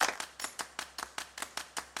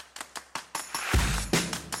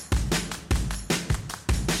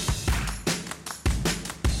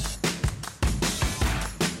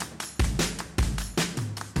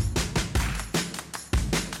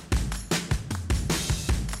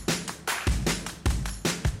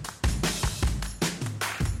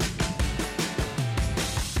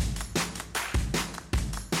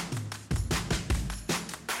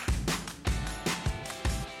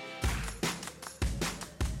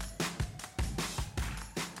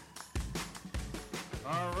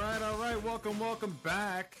All right. Welcome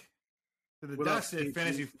back to the That's It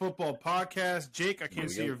Fantasy Football Podcast. Jake, I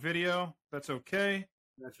can't see your video. That's okay.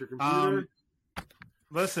 That's your computer.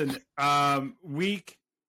 Listen, week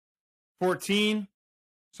 14,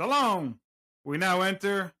 so long. We now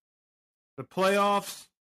enter the playoffs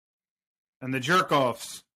and the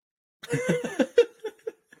jerk-offs.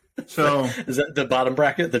 So is that the bottom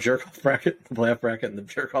bracket, the jerk-off bracket, the playoff bracket, and the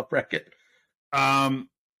jerk-off bracket? I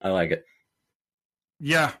like it.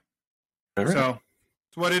 Yeah. All right. So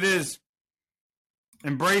it's what it is.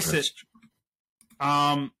 Embrace it.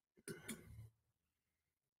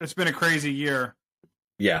 It's been a crazy year.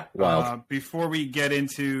 Yeah, wild. Before we get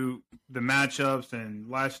into the matchups and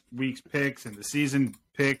last week's picks and the season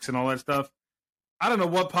picks and all that stuff, I don't know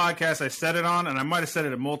what podcast I said it on, and I might have said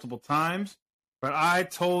it multiple times, but I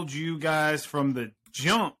told you guys from the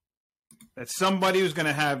jump that somebody was going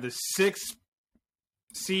to have the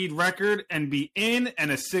 6-seed record and be in,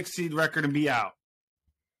 and a 6-seed record and be out.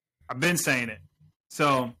 I've been saying it.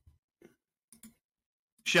 So,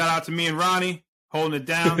 shout out to me and Ronnie holding it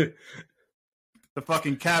down. The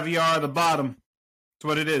fucking caviar at the bottom. That's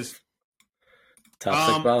what it is.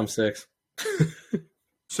 Top 6, bottom 6.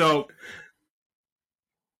 So,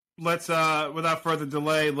 let's, without further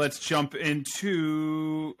delay, let's jump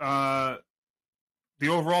into the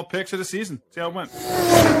overall picks of the season. See how it went.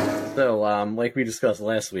 So, like we discussed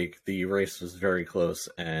last week, the race was very close,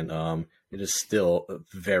 and it is still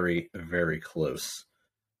very, very close.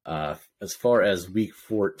 As far as week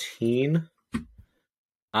 14,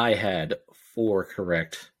 I had 4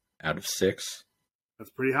 correct out of 6.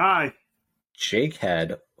 That's pretty high. Jake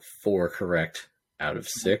had 4 correct out of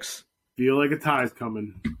 6. Feel like a tie's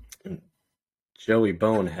coming. Joey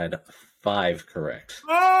Bone had 5 correct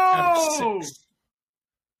out of 6.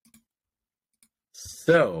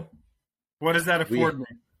 So, what does that afford me?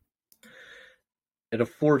 It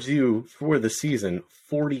affords you, for the season,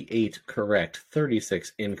 48 correct,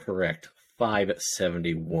 36 incorrect,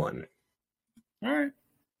 571. All right.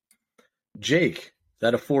 Jake,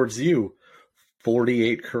 that affords you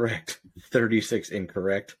 48 correct, 36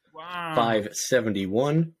 incorrect,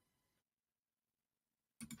 571.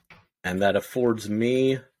 And that affords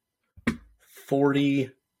me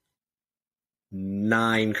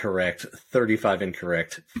 49 correct, 35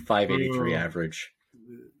 incorrect, 583 average.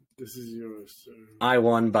 This is yours, sir. I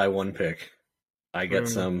won by 1 pick. I get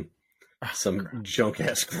some junk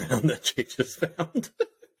ass ground that Jake just found.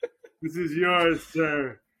 This is yours,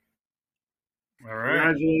 sir. All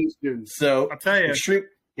right. Congratulations. So I'll tell you,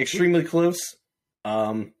 extremely close.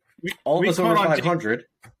 All of us over 500.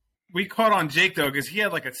 We caught on Jake though because he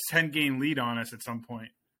had like a 10-game lead on us at some point.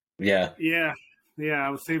 Yeah. I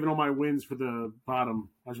was saving all my wins for the bottom.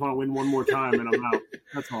 I just want to win one more time and I'm out.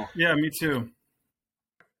 That's all. Yeah, me too.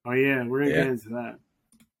 Oh yeah, we're gonna get into that.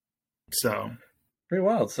 So pretty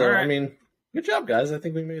wild. So right. I mean, good job, guys. I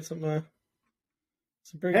think we made some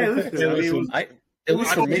pretty good picks. At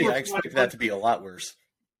least for me, I expected that to be a lot worse.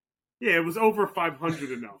 Yeah, it was over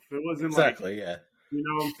 500 enough. It wasn't exactly. Like, yeah. You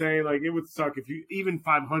know what I'm saying? Like, it would suck if you even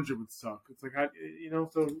 500 would suck. It's like,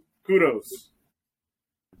 so kudos.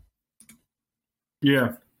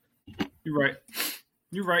 Yeah, you're right.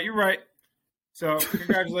 So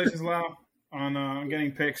congratulations, Lau, on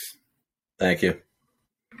getting picks. Thank you.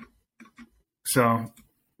 So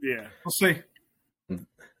yeah, we'll see.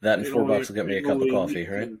 That and $4 will get me a cup of coffee,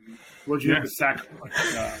 right? What'd you have to sacrifice?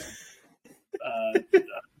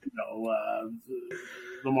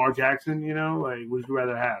 Lamar Jackson, like, would you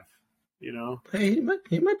rather have? Hey,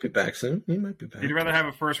 he might be back soon. He might be back. You'd rather have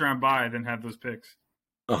a first-round bye than have those picks.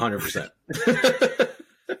 100%.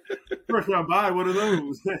 First-round bye, what are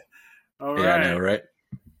those? All right. Yeah, I know, right?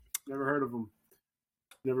 Never heard of them.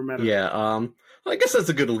 Never met him. Yeah, well, I guess that's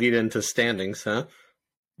a good lead into standings, huh?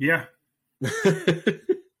 Yeah.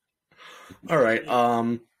 All right.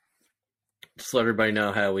 Just let everybody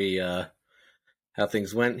know how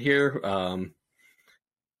things went here.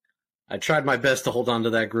 I tried my best to hold on to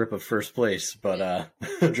that grip of first place, but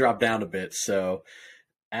dropped down a bit. So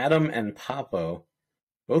Adam and Papo,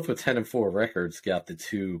 both with 10-4 records, got the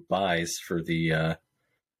 2 buys for the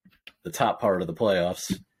top part of the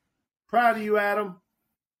playoffs. Proud of you, Adam.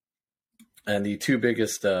 And the 2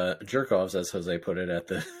 biggest jerk-offs, as Jose put it at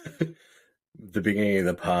the the beginning of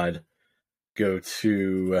the pod, go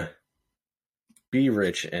to B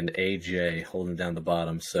Rich and AJ holding down the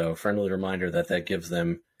bottom. So friendly reminder that gives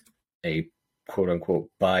them a quote-unquote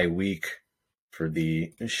bye week for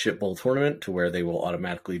the Shit Bowl tournament, to where they will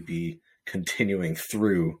automatically be continuing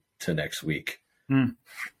through to next week.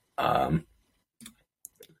 That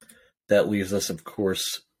leaves us, of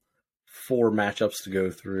course, 4 matchups to go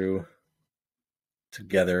through.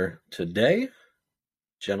 together today.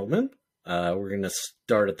 Gentlemen, we're going to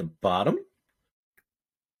start at the bottom.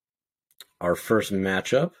 Our first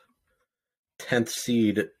matchup, 10th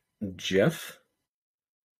seed Jeff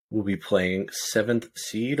will be playing 7th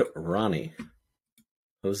seed Ronnie.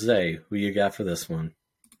 Jose, who you got for this one?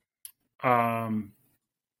 I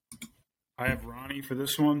have Ronnie for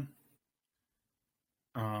this one.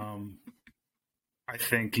 I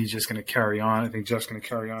think he's just going to carry on. I think Jeff's going to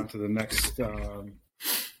carry on to the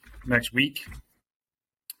next week.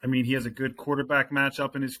 I mean, he has a good quarterback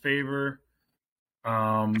matchup in his favor.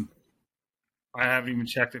 I haven't even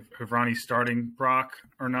checked if Ronnie's starting Brock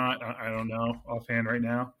or not. I don't know offhand right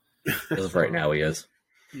now. As of right now, he is.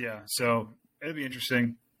 Yeah, so it'll be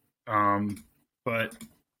interesting. But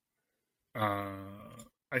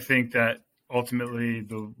I think that ultimately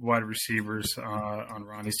the wide receivers on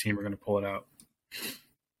Ronnie's team are going to pull it out.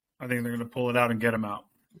 I think they're going to pull it out and get him out.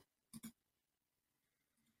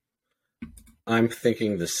 I'm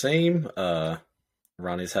thinking the same.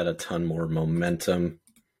 Ronnie's had a ton more momentum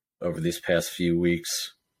over these past few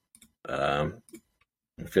weeks. I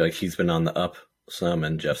feel like he's been on the up some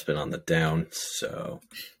and Jeff's been on the down.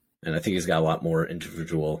 And I think he's got a lot more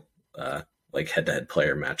individual, like head-to-head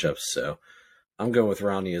player matchups. So I'm going with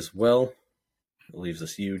Ronnie as well. It leaves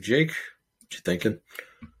us you, Jake. What you thinking?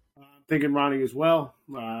 I'm thinking Ronnie as well.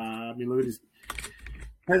 I mean, look at his.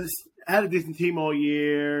 Has had a decent team all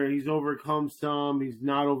year. He's overcome some. He's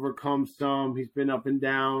not overcome some. He's been up and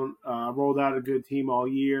down. Rolled out a good team all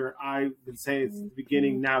year. I've been saying since the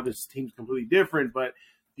beginning. Now this team's completely different, but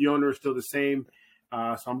the owner is still the same.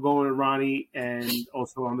 So I'm going with Ronnie, and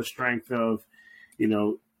also on the strength of,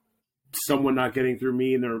 someone not getting through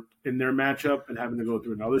me in their matchup and having to go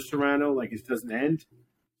through another Serrano, like it doesn't end.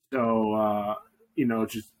 So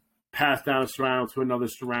just pass down a Serrano to another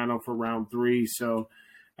Serrano for round 3. So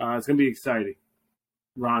it's going to be exciting.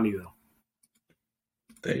 Ronnie, though.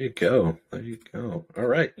 There you go. All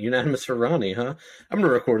right. Unanimous for Ronnie, huh? I'm going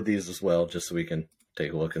to record these as well just so we can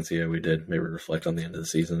take a look and see how we did. Maybe reflect on the end of the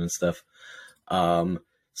season and stuff.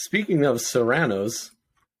 Speaking of Serranos,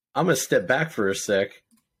 I'm going to step back for a sec.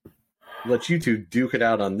 Let you two duke it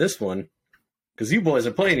out on this one because you boys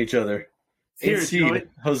are playing each other. 8th seed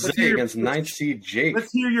Jose against 9th seed Jake.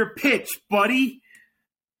 Let's hear your pitch, buddy.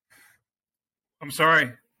 I'm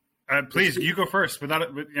sorry. Please, you go first. Without it,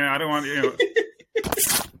 I don't want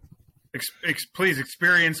please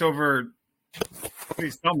experience over.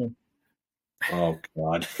 Please tell me. Oh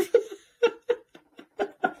God.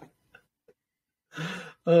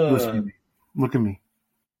 Listen to me. Look at me.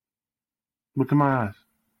 Look at my eyes.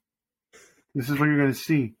 This is what you're going to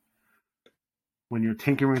see when you're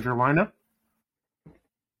tinkering with your lineup.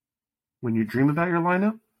 When you dream about your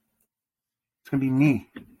lineup, it's going to be me.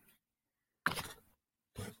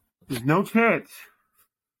 There's no chance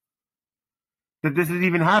that this is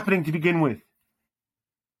even happening to begin with.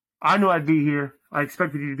 I knew I'd be here. I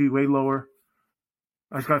expected you to be way lower.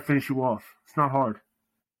 I just got to finish you off. It's not hard.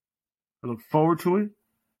 I look forward to it.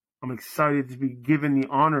 I'm excited to be given the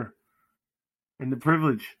honor and the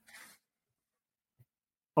privilege.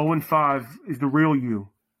 0-5 is the real you.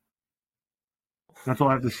 That's all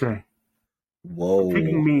I have to say. Whoa. You're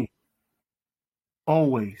picking me.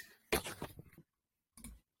 Always.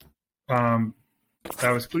 That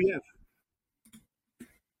was clear.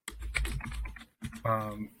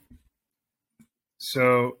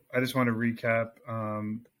 So I just want to recap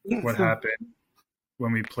what happened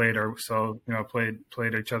when we played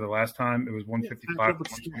played each other last time. It was 155 to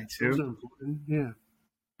 122. Yeah.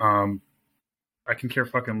 I can care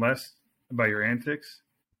fucking less about your antics.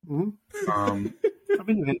 Mm-hmm. I'm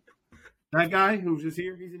in your head. That guy who's just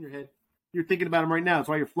here, he's in your head. You're thinking about him right now. That's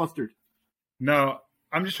why you're flustered. No,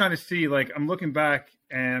 I'm just trying to see. Like, I'm looking back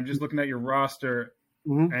and I'm just looking at your roster,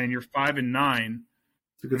 and you're 5-9.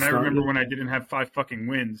 And I remember when I didn't have 5 fucking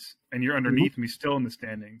wins, and you're underneath me still in the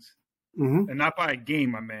standings, and not by a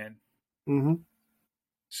game, my man. Mm-hmm.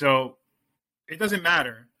 So it doesn't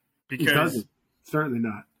matter because it doesn't. Certainly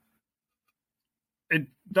not. It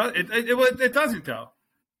doesn't though.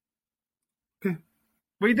 Okay.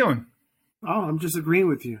 What are you doing? Oh, I'm just agreeing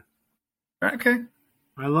with you. Okay.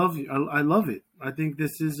 I love you. I love it. I think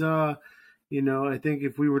this is I think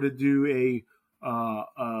if we were to do if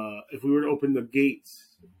we were to open the gates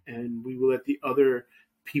and we will let the other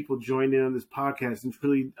people join in on this podcast and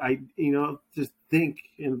truly, just think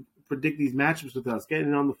and predict these matchups with us,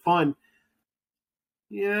 getting on the fun.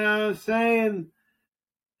 You know what I'm saying?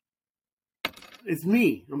 It's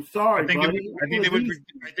me. I'm sorry. I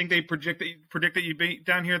think they predict that you'd be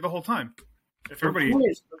down here the whole time. If everybody,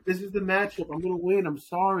 this is the matchup. I'm gonna win. I'm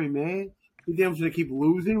sorry, man. You think I'm just gonna keep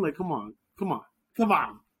losing? Like, come on. Come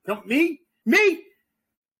on. Me?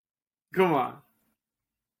 Come on.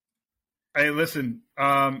 Hey, listen.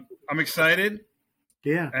 I'm excited.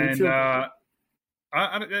 Yeah, me And too.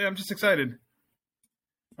 I'm just excited.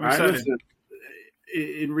 I'm All right, excited. listen.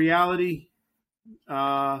 In reality,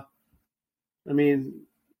 I mean,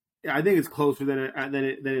 I think it's closer than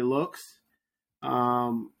it looks.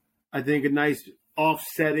 I think a nice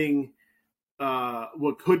offsetting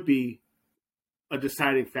what could be a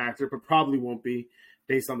deciding factor, but probably won't be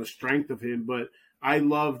based on the strength of him. But I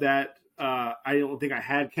love that. I don't think I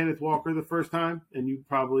had Kenneth Walker the first time, and you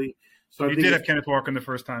probably. So You did have Kenneth Walker the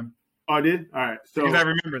first time. Oh, I did. All right. So Because I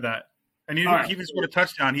remember that. And he even scored a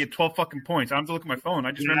touchdown. He had 12 fucking points. I don't have to look at my phone.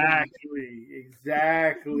 I just remember.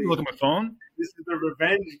 Exactly. Look at my phone. This is the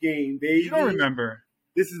revenge game, baby. You don't remember.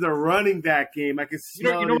 This is the running back game. I can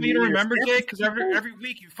smell. You know what you don't remember, Jake? Because every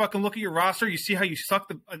week you fucking look at your roster, you see how you fuck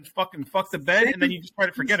the bed, and then you just try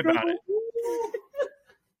to forget about it.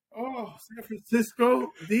 Oh, San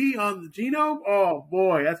Francisco D on the genome. Oh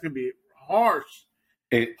boy, that's gonna be harsh.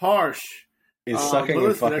 Harsh. Is sucking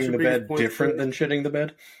and fucking the bed different than shitting the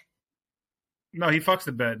bed? No, he fucks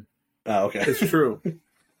the bed. Oh, okay. It's true.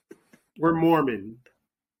 We're Mormon.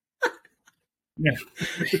 Yeah.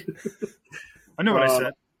 I know what I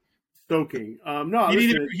said. Stoking. No, he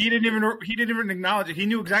didn't even acknowledge it. He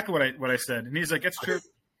knew exactly what I said, and he's like, "That's true."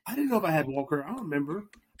 I didn't know if I had Walker. I don't remember.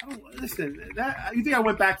 Listen, you think I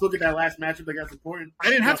went back to look at that last matchup? Like that's important. I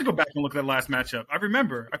didn't have to go back and look at that last matchup. I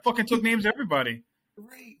remember. I fucking took names of everybody.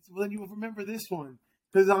 Great. Well, then you will remember this one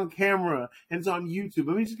because it's on camera and it's on YouTube.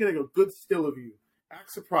 Let me just get a good still of you. Act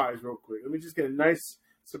surprised real quick. Let me just get a nice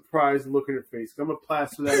surprised look in your face. I'm gonna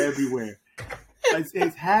plaster that everywhere.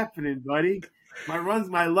 It's happening, buddy.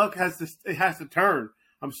 My luck has to turn.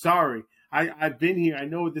 I'm sorry. I've been here. I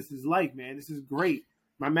know what this is like, man. This is great.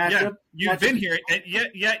 My matchup. Yeah, you've been here, and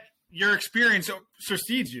yet your experience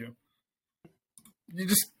supersedes you.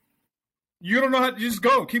 You don't know how. You just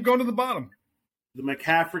go. Keep going to the bottom. The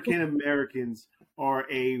McAfrican Americans are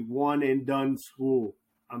a one and done school.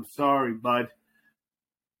 I'm sorry, bud.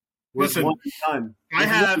 Listen, one and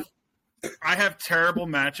done. I have terrible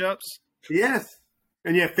matchups. Yes.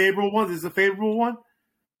 And you have favorable ones? Is this a favorable one?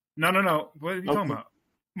 No. What are you talking about?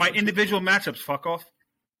 My individual matchups, fuck off.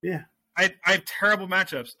 Yeah. I have terrible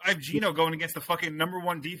matchups. I have Geno going against the fucking number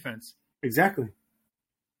one defense. Exactly.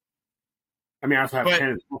 I mean, I also have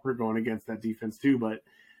Kenneth Walker going against that defense too, but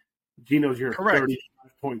Geno's your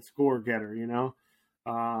 35-point score getter, you know?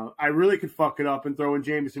 I really could fuck it up and throw in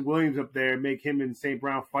Jameson Williams up there and make him and St.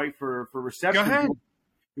 Brown fight for reception. Go ahead.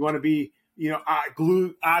 You want to be,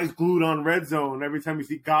 eyes glued on red zone every time you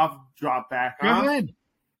see Goff drop back. Huh? Go ahead.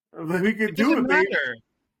 We could do it, baby.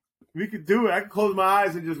 We could do it. I could close my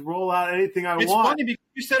eyes and just roll out anything I want. It's funny because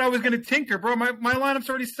you said I was going to tinker, bro. My lineup's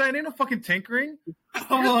already set. Ain't no fucking tinkering.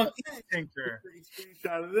 Tinker.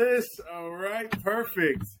 Screenshot of this. All right.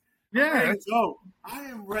 Perfect. Yeah. Let's go. I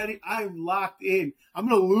am ready. I am locked in. I'm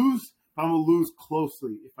going to lose. I'm going to lose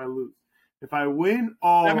closely if I lose. If I win,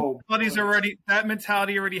 that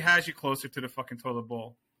mentality already has you closer to the fucking toilet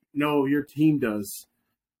bowl. No, your team does.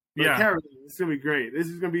 But yeah. Caroline, this is going to be great.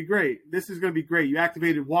 This is going to be great. You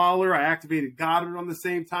activated Waller. I activated Goddard on the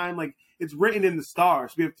same time. Like, it's written in the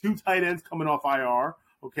stars. We have two tight ends coming off IR,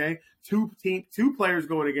 okay? Two players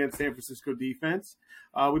going against San Francisco defense.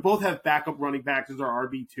 We both have backup running backs as our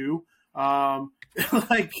RB2.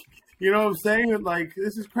 Like, you know what I'm saying? Like,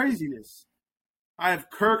 this is craziness. I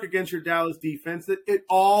have Kirk against your Dallas defense. It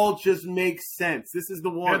all just makes sense. This is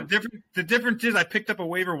the one. Yeah, the difference is I picked up a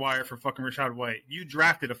waiver wire for fucking Rachaad White. You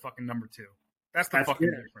drafted a fucking number 2. That's the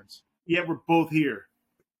fucking difference. Yeah, we're both here.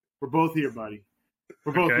 We're both here, buddy.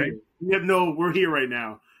 We're both here. We're here right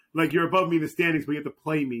now. Like, you're above me in the standings, but you have to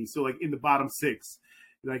play me. So, like, in the bottom 6.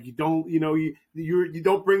 Like, you don't, you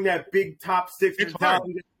don't bring that big top 6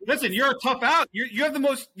 mentality. Listen, you're a tough out. You have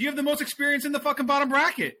the most experience in the fucking bottom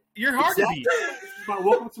bracket. You're hard to beat.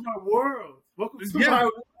 Welcome to my world. Welcome to my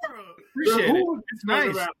world. Appreciate it. It's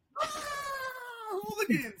nice.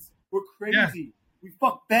 Hooligans. We're crazy. Yeah. We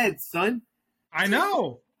fuck beds, son. I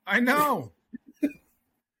know.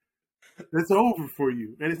 That's over for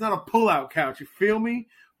you. And it's not a pull-out couch. You feel me?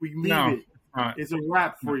 We leave it. It's a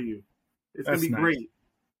wrap for you. It's going to be great.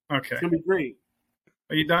 Okay. It's going to be great.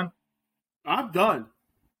 Are you done? I'm done.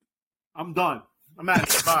 I'm at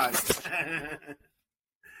 5.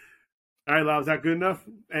 All right, Lau, is that good enough?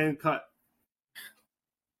 And cut.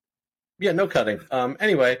 Yeah, no cutting.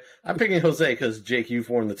 Anyway, I'm picking Jose because, Jake, you've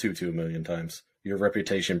worn the tutu a million times. Your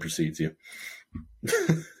reputation precedes you.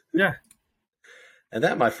 Yeah. And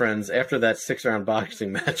that, my friends, after that 6-round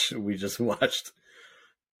boxing match we just watched,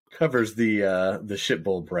 covers the shit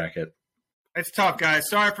bowl bracket. It's tough, guys.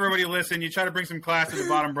 Sorry for everybody listening. You try to bring some class to the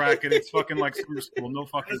bottom bracket. It's fucking like summer school. No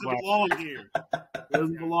fucking Doesn't class. belong here.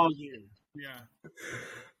 Doesn't belong here. Yeah.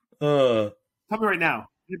 Tell me right now.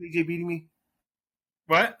 Do you have AJ beating me?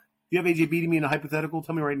 What? Do you have AJ beating me in a hypothetical?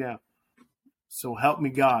 Tell me right now. So help me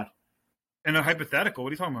God. In a hypothetical? What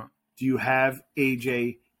are you talking about? Do you have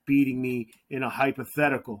AJ beating me in a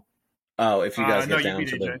hypothetical? Oh, if you guys no, get you down beat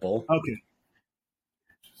to the AJ. bowl, Okay.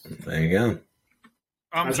 there you go.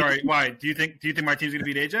 I'm sorry. Why? Do you think my team's gonna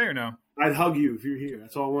beat AJ or no? I'd hug you if you're here.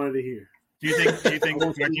 That's all I wanted to hear. Do you think my team's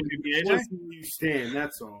gonna beat I AJ? want to see where you stand.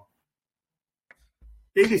 That's all.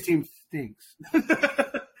 AJ's team stinks.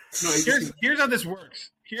 No, Here's how this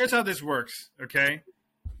works. Here's how this works. Okay.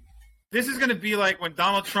 This is gonna be like when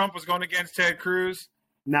Donald Trump was going against Ted Cruz.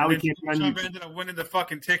 now we And can't then find Trump you. ended up winning the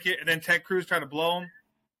fucking ticket, and then Ted Cruz tried to blow him.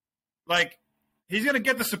 Like, he's gonna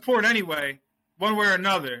get the support anyway, one way or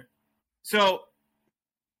another. So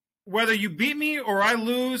whether you beat me or I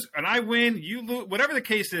lose and I win, you lose, whatever the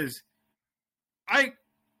case is, I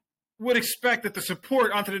would expect that the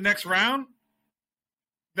support onto the next round,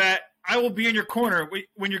 that I will be in your corner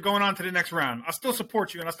when you're going on to the next round. I'll still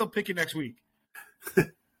support you and I'll still pick you next week.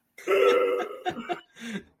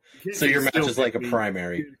 So your match is like a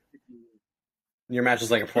primary. Your match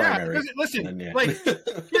is like a primary. Yeah, listen, And yeah. like, here's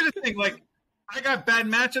the thing. Like, I got bad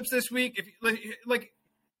matchups this week.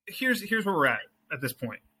 Here's where we're at this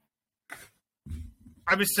point.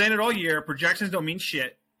 I've been saying it all year. Projections don't mean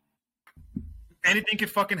shit. Anything could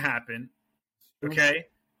fucking happen. Okay?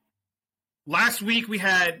 Last week we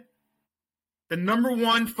had the number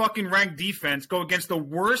one fucking ranked defense go against the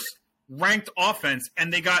worst ranked offense,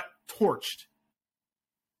 and they got torched.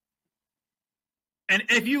 And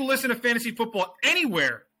if you listen to fantasy football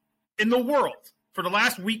anywhere in the world for the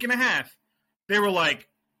last week and a half, they were like,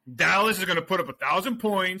 Dallas is going to put up 1,000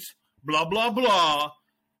 points, blah, blah, blah,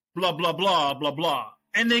 blah, blah, blah, blah, blah.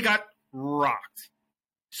 And they got rocked.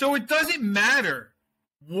 So it doesn't matter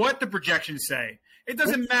what the projections say. It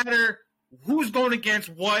doesn't matter who's going against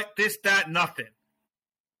what, this, that, nothing.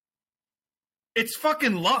 It's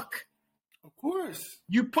fucking luck. Of course.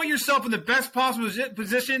 You put yourself in the best possible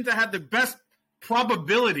position to have the best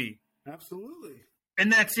probability, Absolutely.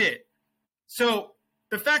 and that's it. So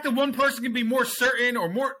the fact that one person can be more certain or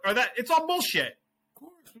that, it's all bullshit. Of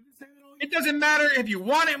course. We've been saying it all It doesn't matter if you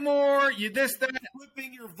want it more, you this, that.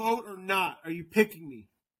 flipping your vote or not. Are you picking me?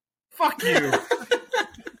 Fuck you.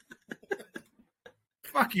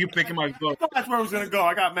 Fuck you picking my vote. I thought that's where I was going to go.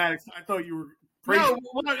 I got mad. I thought you were praising. No,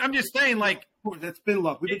 well, I'm just saying, like, That's been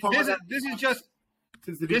luck. We've been talking this about is that just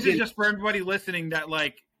since the this beginning. is just for everybody listening that,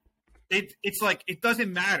 like, it's like it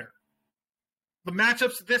doesn't matter. The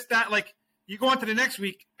matchups, this, that, like, you go on to the next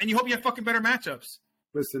week and you hope you have fucking better matchups.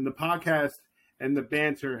 Listen, the podcast and the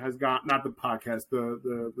banter has got not the podcast,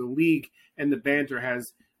 the league and the banter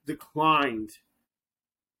has declined,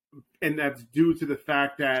 and that's due to the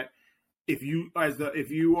fact that if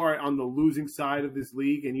you are on the losing side of this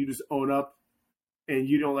league and you just own up and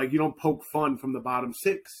you don't poke fun from the bottom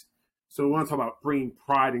six. So we want to talk about bringing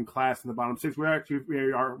pride and class in the bottom six. We're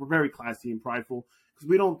very classy and prideful because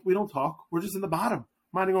we don't talk. We're just in the bottom,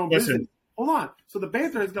 minding our own business. Hold on. So the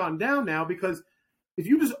banter has gone down now because if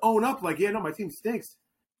you just own up, like, yeah, no, my team stinks.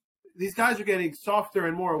 These guys are getting softer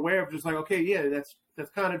and more aware of just like, okay, yeah, that's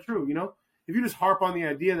kind of true. You know, if you just harp on the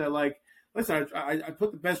idea that, like, listen, I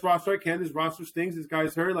put the best roster I can. This roster stings. This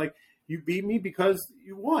guy's hurt. Like, you beat me because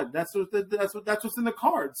you won. That's what's in the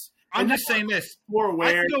cards. I'm just saying this. More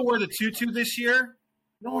aware. I can go wear the tutu this year.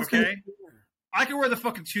 No one's Okay. gonna I can wear the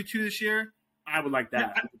fucking tutu this year. I would like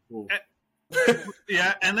that. Yeah, Cool.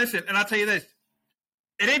 Yeah, and listen, and I'll tell you this.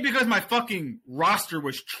 It ain't because my fucking roster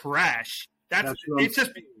was trash. That's what It's I'm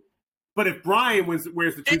just But if Brian wears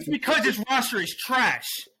the it's tutu, because his roster is trash.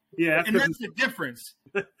 yeah, And that's the difference.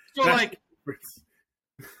 So, like,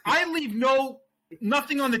 I leave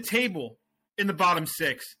nothing on the table in the bottom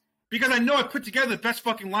six because I know I put together the best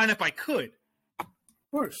fucking lineup I could. of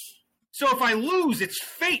course, So if I lose, it's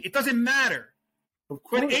fate. It doesn't matter. of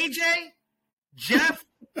course. But AJ, Jeff,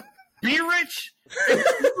 B Rich, they have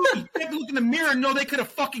to look in the mirror and know they could have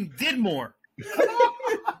fucking did more.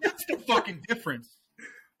 That's the fucking difference.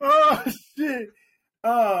 Oh shit!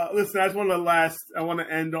 Listen, I want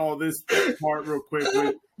to end all this part real quick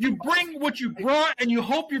with. You bring what you brought, and you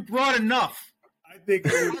hope you brought enough. I think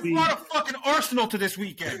it I would be. brought a fucking arsenal to this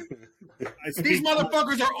weekend. These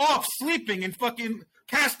motherfuckers are off sleeping in fucking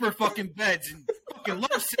Casper fucking beds and fucking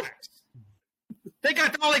love sacks. They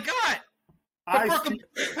got all they got. The fucking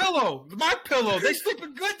pillow, my pillow. They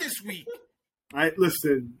sleeping good this week.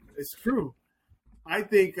 Listen. It's true. I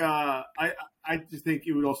think I just think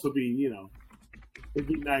it would also be, it'd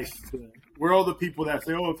be nice to We're all the people that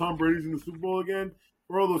say, "Oh, Tom Brady's in the Super Bowl again."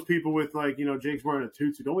 We're all those people with like, Jake's wearing a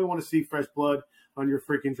tutu. Don't we want to see fresh blood on your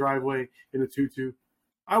freaking driveway in a tutu?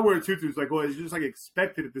 I wear a tutu. It's like, well, it's just like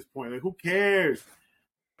expected at this point. Like, who cares?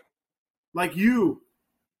 Like you,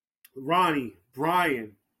 Ronnie,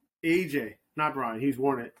 Brian, AJ. Not Brian. He's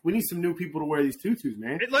worn it. We need some new people to wear these tutus,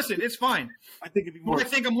 man. Listen, it's fine. I think it'd be more. I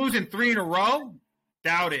think I'm losing 3 in a row.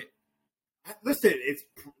 Doubt it. Listen, it's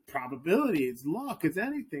probability. It's luck. It's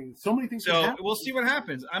anything. So many things. So we'll see what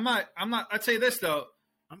happens. I'm not. I'd say this though.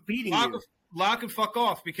 I'm beating Lock, you. Lock and fuck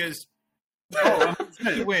off because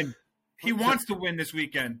he win. He wants to win this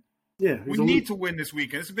weekend. Yeah, we need to win this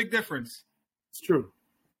weekend. It's a big difference. It's true.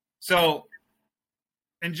 So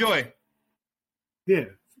enjoy. Yeah.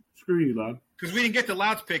 Screw you, Loud. Because we didn't get the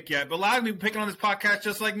Loud's pick yet, but Loud will be picking on this podcast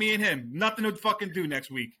just like me and him. Nothing to fucking do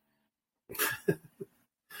next week.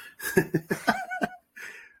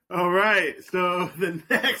 All right. So the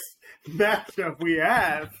next matchup we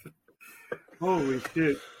have. Holy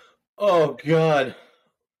shit. Oh, God.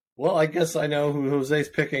 Well, I guess I know who Jose's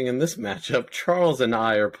picking in this matchup. Charles and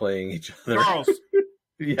I are playing each other. Charles.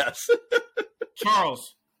 Yes.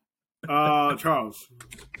 Charles. Charles.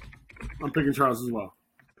 I'm picking Charles as well.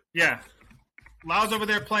 Yeah. Loud's over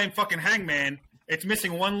there playing fucking Hangman. It's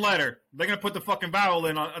missing one letter. They're gonna put the fucking vowel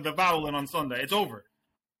in on Sunday. It's over.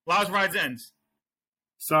 Loud's rides ends.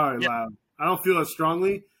 Sorry, Loud. I don't feel as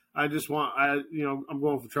strongly. I just want I'm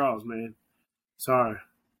going for Charles, man. Sorry.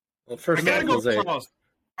 Well, first I gotta off, go Jose. for Charles.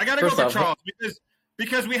 I gotta go for Charles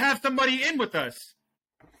because we have somebody in with us.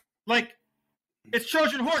 Like it's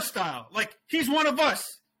Trojan horse style. Like he's one of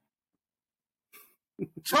us.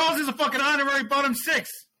 Charles is a fucking honorary bottom 6.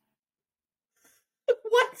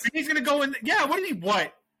 What? And he's gonna go in. Yeah. What do you mean?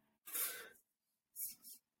 What?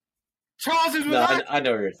 Charles is with No, us. I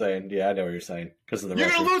know what you're saying. Yeah, I know what you're saying because of the. You're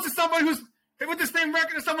record. gonna lose to somebody who's with the same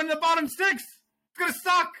record as someone in the bottom 6. It's gonna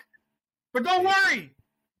suck. But don't worry,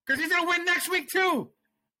 because he's gonna win next week too.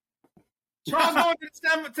 Charles going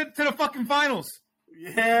to the fucking finals.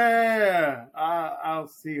 Yeah. I'll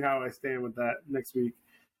see how I stand with that next week.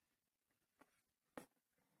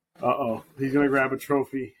 Uh-oh. He's going to grab a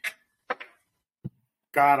trophy.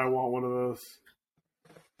 God, I want one of those.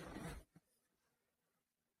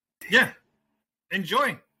 Yeah.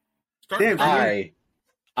 Enjoy.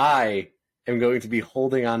 I am going to be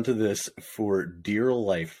holding on to this for dear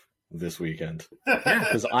life this weekend.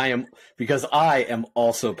 Because I am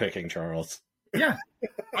also picking Charles. Yeah.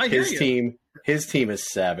 I hear you. His team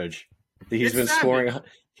is savage. He's been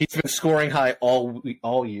scoring high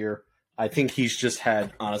all year. I think he's just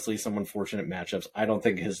had, honestly, some unfortunate matchups. I don't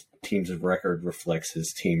think his team's record reflects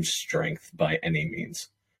his team's strength by any means.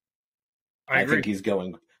 I agree.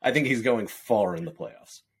 I think he's going far in the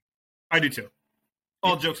playoffs. I do too.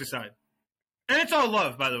 All jokes aside. And it's all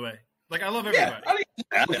love, by the way. Like, I love everybody.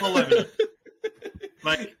 Yeah, I love it.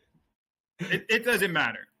 Like, it doesn't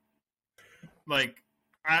matter. Like,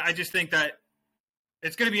 I just think that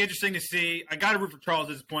it's going to be interesting to see. I got to root for Charles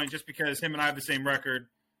at this point just because him and I have the same record.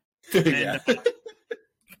 And,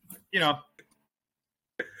 Yeah.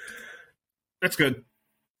 That's good.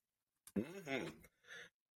 Mm-hmm.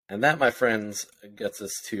 And that, my friends, gets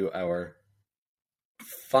us to our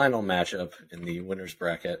final matchup in the winner's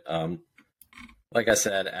bracket. Like I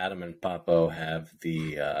said, Adam and Papo have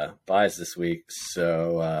the buys this week,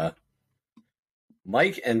 so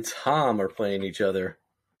Mike and Tom are playing each other.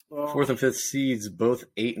 4th and 5th seeds, both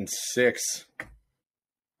 8 and 6.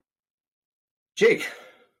 Jake,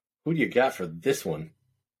 who do you got for this one?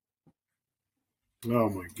 Oh,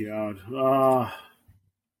 my God.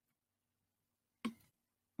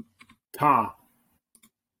 Tom.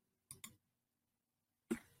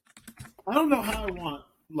 I don't know how I want,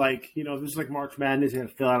 this is like March Madness and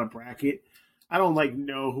I fill out a bracket. I don't,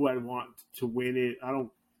 know who I want to win it. I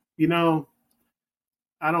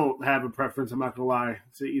don't have a preference. I'm not going to lie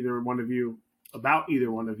to either one of you about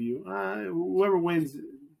either one of you. Whoever wins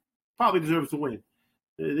probably deserves to win.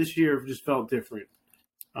 This year just felt different.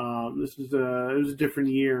 It was a different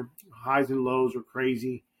year. Highs and lows were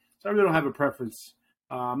crazy. So I really don't have a preference.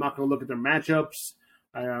 I'm not going to look at their matchups.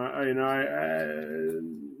 I'm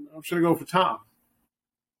just going to go for Tom.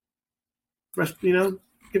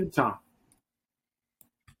 Give it Tom.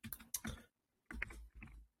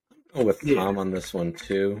 With Tom on this one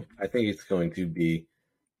too. I think it's going to be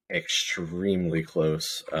extremely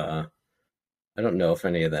close. I don't know if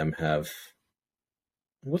any of them have.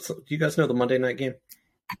 Do you guys know the Monday night game?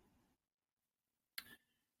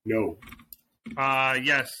 No.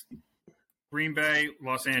 Yes. Green Bay,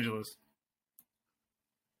 Los Angeles.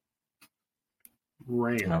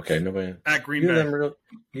 Rams. Okay, nobody. At Green Bay.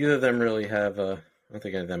 Neither of them really have a don't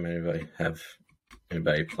think anybody have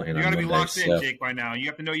anybody playing. You got to be locked in, Jake, by now. You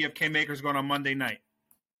have to know you have K Makers going on Monday night.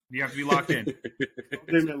 You have to be locked in.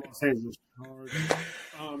 Los Angeles.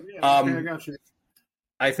 I got you.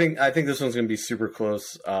 I think this one's going to be super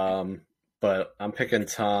close, but I'm picking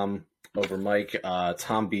Tom over Mike.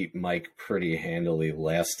 Tom beat Mike pretty handily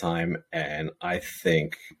last time, and I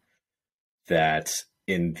think that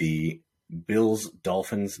in the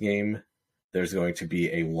Bills-Dolphins game, there's going to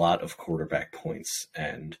be a lot of quarterback points,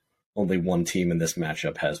 and only one team in this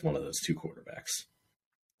matchup has one of those two quarterbacks.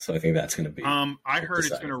 So I think that's going to be. I heard it's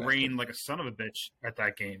going to rain like a son of a bitch at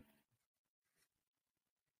that game.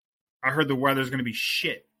 I heard the weather's going to be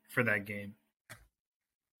shit for that game.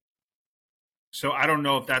 So I don't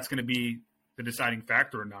know if that's going to be the deciding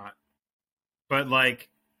factor or not. But like,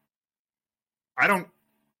 I don't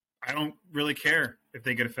really care if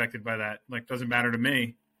they get affected by that. Like, doesn't matter to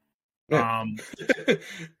me. I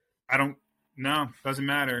don't. No, doesn't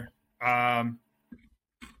matter. I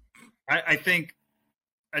think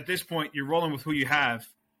at this point you're rolling with who you have.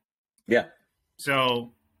 Yeah.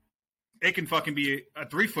 So it can fucking be a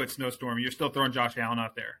 3-foot snowstorm. You're still throwing Josh Allen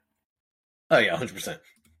out there. Oh yeah, 100%.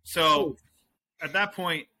 So at that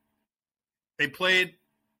point, they played.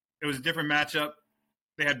 It was a different matchup.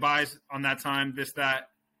 They had buys on that time. This,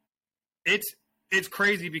 that. It's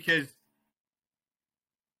crazy because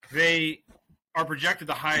they are projected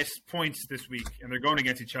the highest points this week, and they're going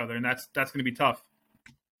against each other, and that's going to be tough.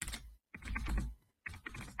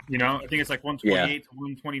 You know, I think it's like 128 to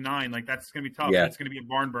 129. Like, that's going to be tough. Yeah. It's going to be a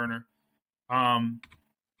barn burner. The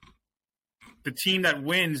team that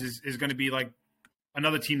wins is going to be like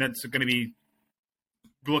another team that's going to be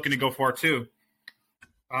looking to go far too.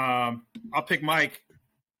 I'll pick Mike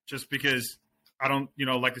just because I don't,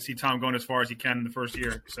 like to see Tom going as far as he can in the first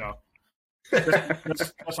year. So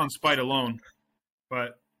that's on spite alone.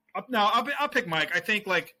 But I'll pick Mike. I think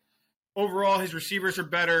like overall his receivers are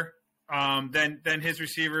better than his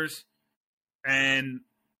receivers, and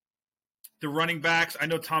the running backs. I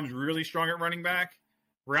know Tom's really strong at running back.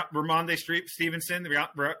 Ramondre Stevenson.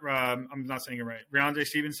 I'm not saying it right. Ramondre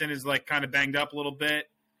Stevenson is like kind of banged up a little bit.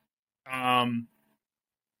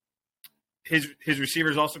 His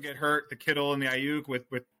receivers also get hurt. The Kittle and the Ayuk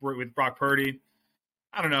with Brock Purdy.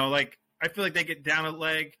 I don't know. Like, I feel like they get down a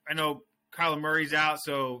leg. I know Kyler Murray's out,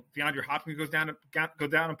 so DeAndre Hopkins goes down a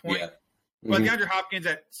point. Yeah. But DeAndre Hopkins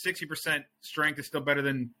at 60% strength is still better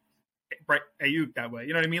than Ayuk that way.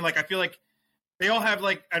 You know what I mean? Like, I feel like they all have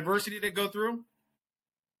like adversity to go through.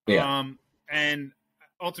 Yeah. And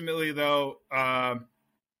ultimately, though, I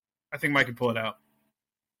think Mike can pull it out.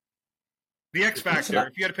 The X factor.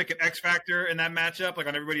 If you had to pick an X factor in that matchup, like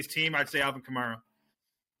on everybody's team, I'd say Alvin Kamara.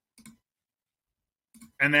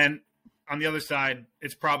 And then on the other side,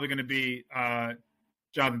 it's probably going to be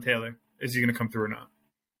Jonathan Taylor. Is he going to come through or not?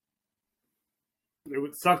 It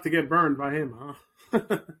would suck to get burned by him, huh?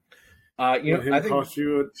 I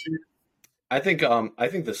think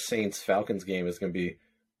the Saints Falcons game is going to be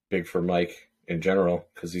big for Mike in general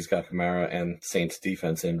because he's got Kamara and Saints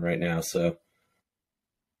defense in right now. So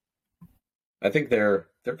I think they're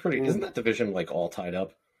pretty. Isn't that division like all tied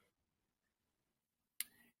up?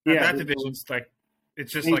 Yeah, that division's like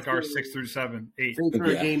it's just like our 6 through 7, 8. Saints are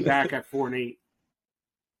a game back at 4-8.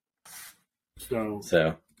 So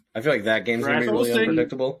I feel like that game's going to be really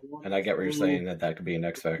unpredictable, and I get what you're saying that could be an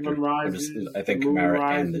X factor. I think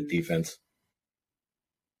Kamara and the defense.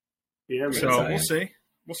 Yeah, so we'll see.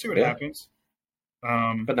 We'll see what happens.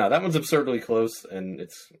 But no, that one's absurdly close, and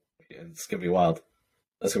it's going to be wild.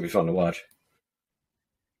 That's going to be fun to watch.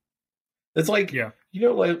 It's like,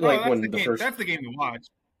 when the first... That's the game to watch.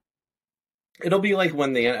 It'll be like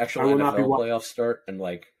when the actual NFL playoffs start, and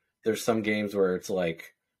like there's some games where it's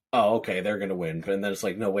like, oh, okay, they're going to win. And then it's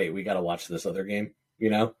like, no, wait, we got to watch this other game,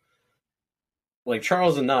 Like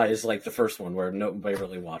Charles and I is like the first one where nobody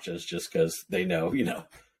really watches just because they know,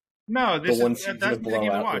 No, that's the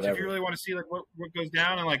game to watch. Whatever. If you really want to see like what goes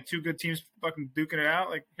down and like two good teams fucking duking it out,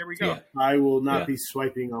 like here we go. Yeah. I will not be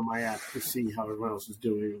swiping on my app to see how everyone else is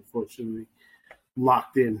doing. Unfortunately,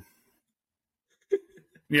 locked in.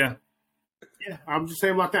 Yeah, I'm just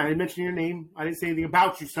saying locked in. I didn't mention your name. I didn't say anything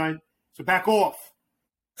about you, son. So back off.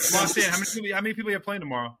 Locked in. How many people are you playing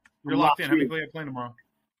tomorrow? You're locked in. How many people are you playing tomorrow?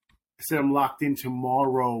 I said I'm locked in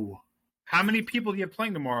tomorrow. How many people are you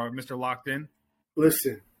playing tomorrow, Mr. Locked In?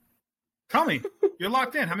 Listen. Tell me. You're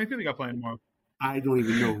locked in. How many people you got playing tomorrow? I don't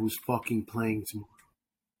even know who's fucking playing tomorrow.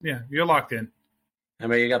 Yeah, you're locked in. How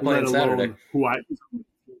many you got playing Saturday?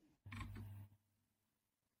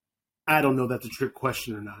 I don't know if that's a trick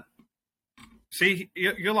question or not. See,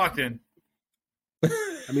 you're locked in.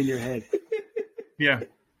 I'm in your head. Yeah.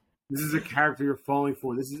 This is a character you're falling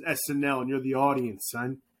for. This is SNL, and you're the audience,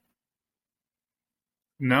 son.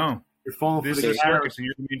 No. You're falling This for the is character. circus, and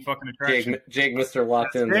you're the main fucking attraction. Jake Mr.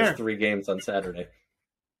 locked That's in fair. those 3 games on Saturday.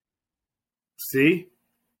 See?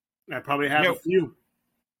 I probably have Yep. a few.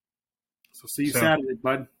 So see you So- Saturday,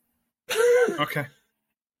 bud. Okay.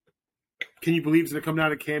 Can you believe it's going to come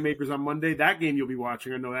down to Cam Akers on Monday? That game you'll be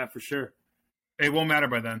watching. I know that for sure. It won't matter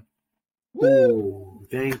by then. Woo!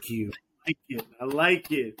 Thank you. I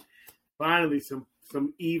like it. Finally, some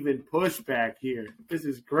even pushback here. This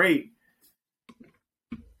is great.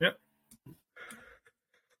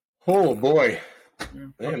 Oh boy. Yeah.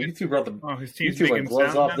 Damn, Okay. you two brought the Oh, his you team's two making went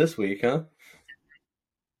gloves sound off now? this week, huh?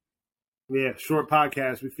 Yeah, short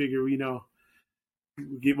podcast. We figure, we'll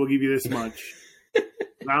give you this much.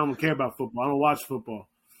 I don't care about football. I don't watch football.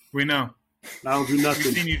 We know. I don't do We've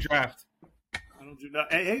nothing. seen you draft. I don't do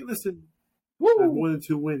nothing. Hey, listen. I have more than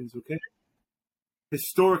 2 wins, okay?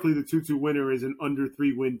 Historically, the 2-2 winner is an under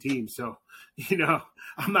 3 win team. So,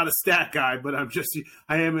 I'm not a stat guy, but I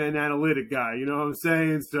am an analytic guy. You know what I'm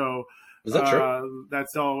saying? So, Is that true?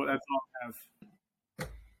 That's all I have. The last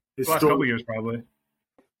couple Historically, years, probably.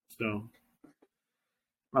 so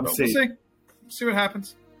I'm But safe. we'll see. See what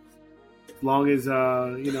happens. As long as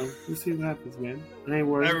we'll see what happens, man. I ain't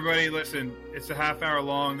worried. Everybody, listen. It's a half hour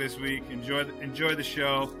long this week. Enjoy the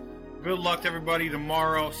show. Good luck to everybody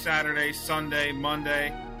tomorrow, Saturday, Sunday,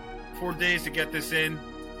 Monday. 4 days to get this in.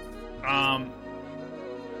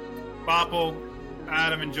 Bopple,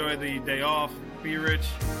 Adam, enjoy the day off. Be rich.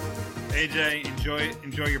 AJ,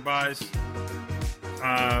 enjoy your buys.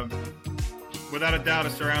 Without a doubt, a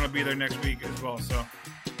surround will be there next week as well. So,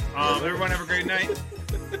 everyone have a great night.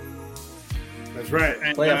 That's right.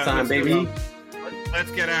 And, Playoff time, baby. Let's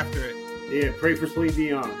get after it. Yeah, pray for Celine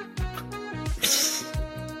Dion.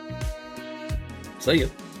 See ya.